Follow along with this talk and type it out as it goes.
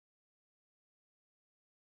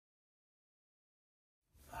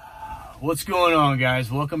What's going on,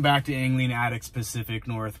 guys? Welcome back to Angling Addicts Pacific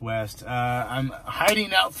Northwest. I'm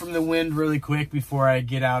hiding out from the wind really quick before I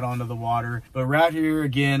get out onto the water, but we're out here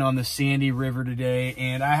again on the Sandy River today,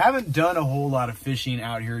 and I haven't done a whole lot of fishing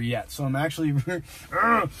out here yet, so I'm actually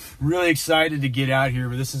really excited to get out here.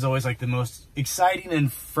 But this is always like the most exciting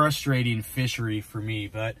and frustrating fishery for me.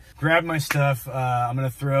 But grab my stuff. I'm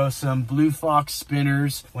gonna throw some BlueFox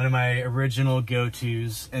spinners, one of my original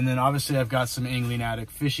go-tos, and then obviously I've got some Angling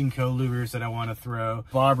Addict Fishing Co. lures that I want to throw,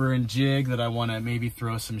 bobber and jig that I want to maybe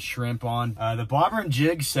throw some shrimp on. The bobber and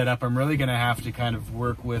jig setup I'm really gonna have to kind of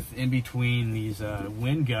work with in between these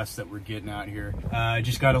wind gusts that we're getting out here. I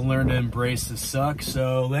just got to learn to embrace the suck.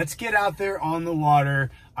 So let's get out there on the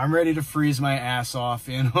water. I'm ready to freeze my ass off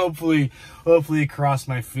and hopefully cross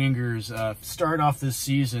my fingers, start off this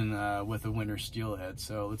season with a winter steelhead.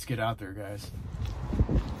 So let's get out there, guys.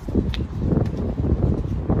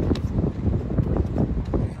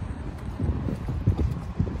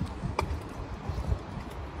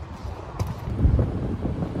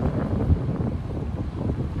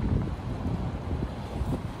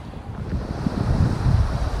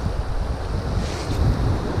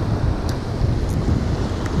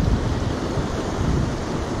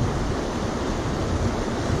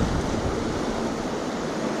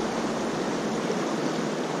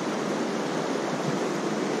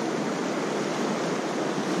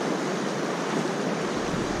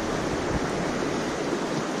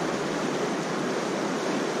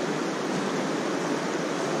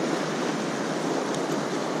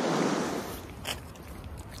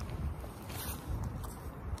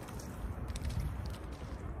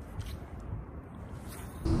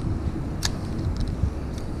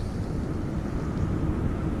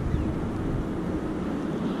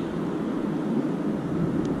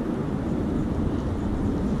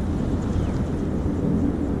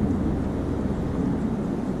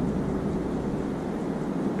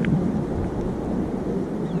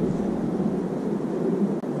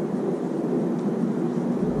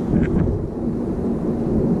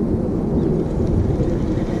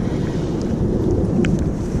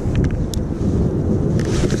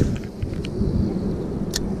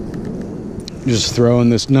 Just throwing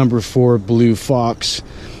this number 4 BlueFox.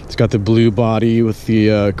 It's got the blue body with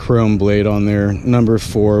the chrome blade on there. Number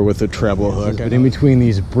 4 with a treble hook. But in between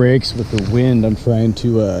these breaks with the wind, I'm trying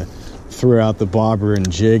to throw out the bobber and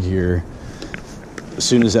jig here. As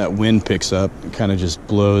soon as that wind picks up, it kind of just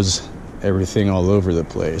blows everything all over the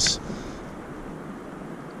place.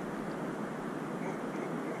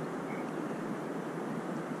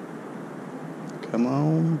 Come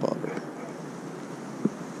on, bobber.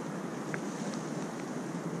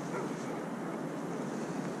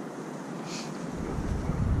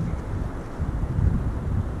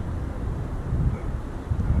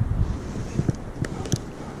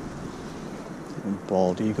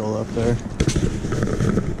 Bald eagle up there.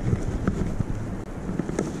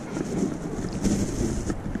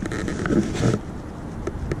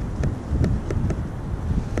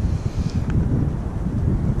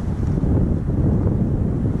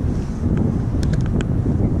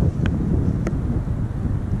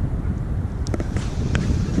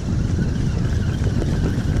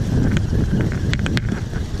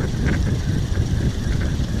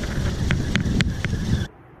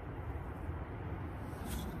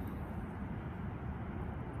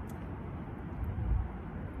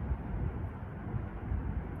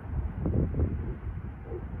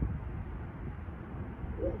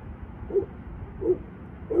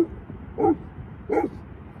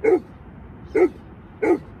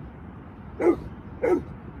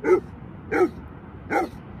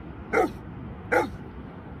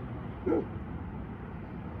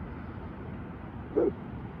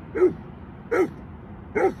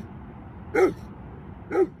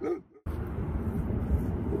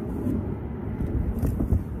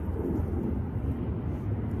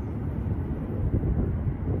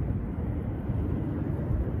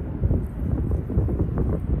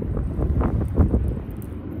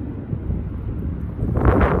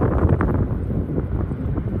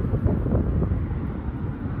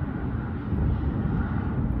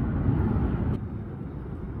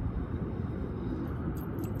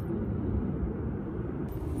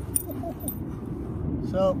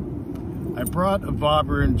 So I brought a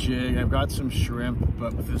bobber and jig. I've got some shrimp,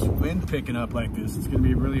 but with this wind picking up like this, it's gonna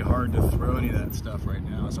be really hard to throw any of that stuff right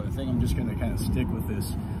now. So I think I'm just gonna kind of stick with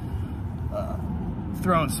this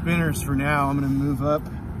throwing spinners for now. I'm gonna move up,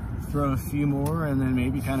 throw a few more, and then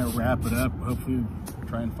maybe kind of wrap it up. Hopefully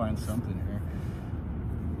try and find something here.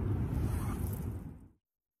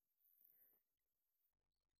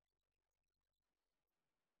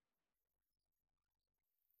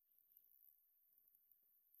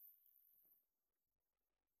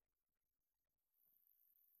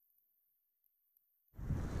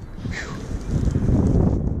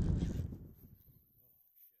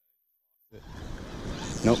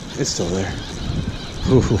 Nope, it's still there.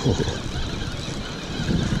 Ooh.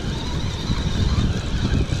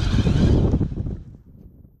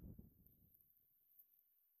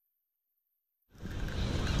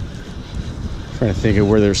 Trying to think of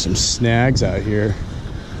where there's some snags out here.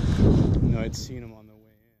 No, I'd seen them on the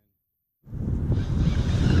way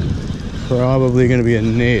in. Probably gonna be a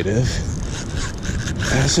native.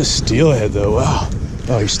 That's a steelhead though, wow.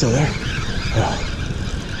 Oh, you're still there? Oh.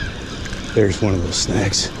 There's one of those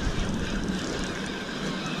snags.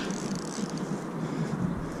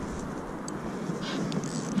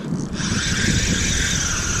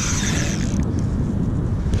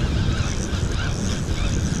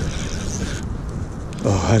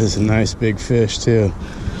 Oh, that is a nice big fish too.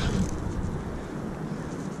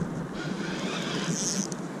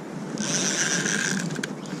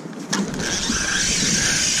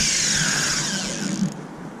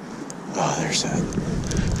 Oh, there's that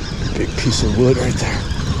big piece of wood right there.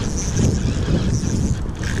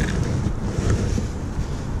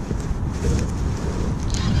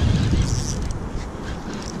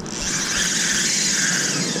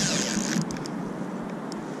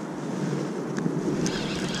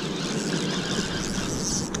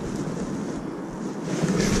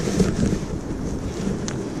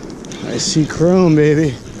 I see chrome,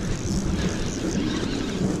 baby.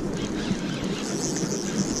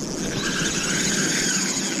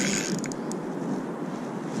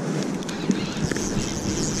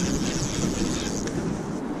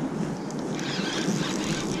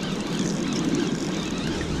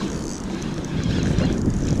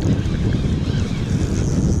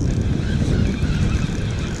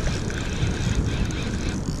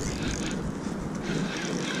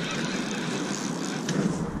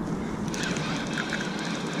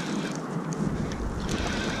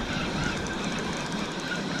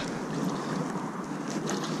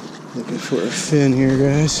 Looking for a fin here,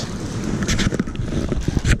 guys.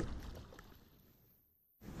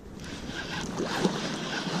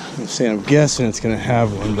 I'm guessing it's gonna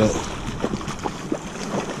have one, but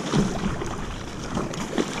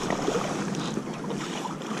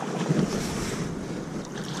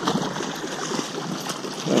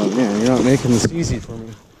oh man, you're not making this easy for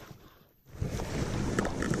me.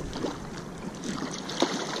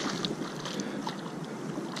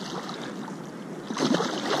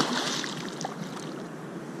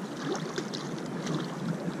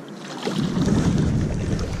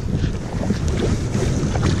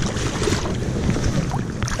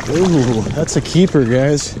 Ooh, that's a keeper,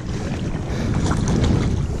 guys.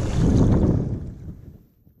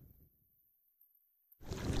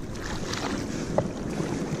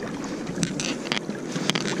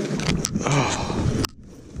 Oh.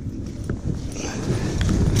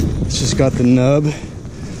 It's just got the nub.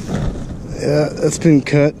 Yeah, that's been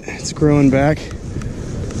cut. It's growing back.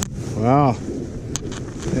 Wow.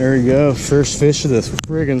 There we go. First fish of this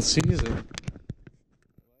friggin' season.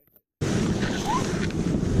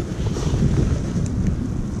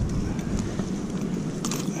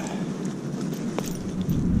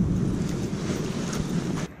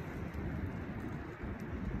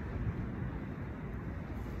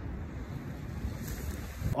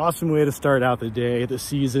 Awesome way to start out the day, the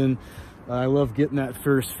season. I love getting that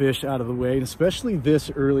first fish out of the way, and especially this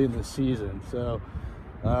early in the season. So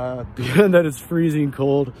being that it's freezing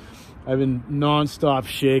cold, I've been non-stop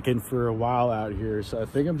shaking for a while out here. So I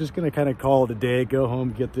think I'm just gonna kind of call it a day, go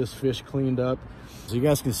home, get this fish cleaned up. So you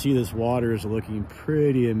guys can see this water is looking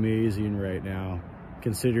pretty amazing right now,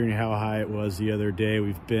 considering how high it was the other day.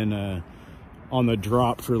 We've been on the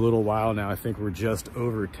drop for a little while now. I think we're just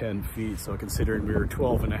over 10 feet. So considering we were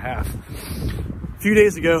 12 and a half a few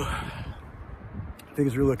days ago,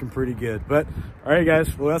 things are looking pretty good. But all right,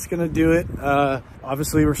 guys, well, that's gonna do it.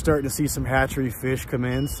 Obviously we're starting to see some hatchery fish come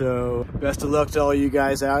in. So best of luck to all you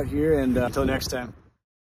guys out here, and until next time.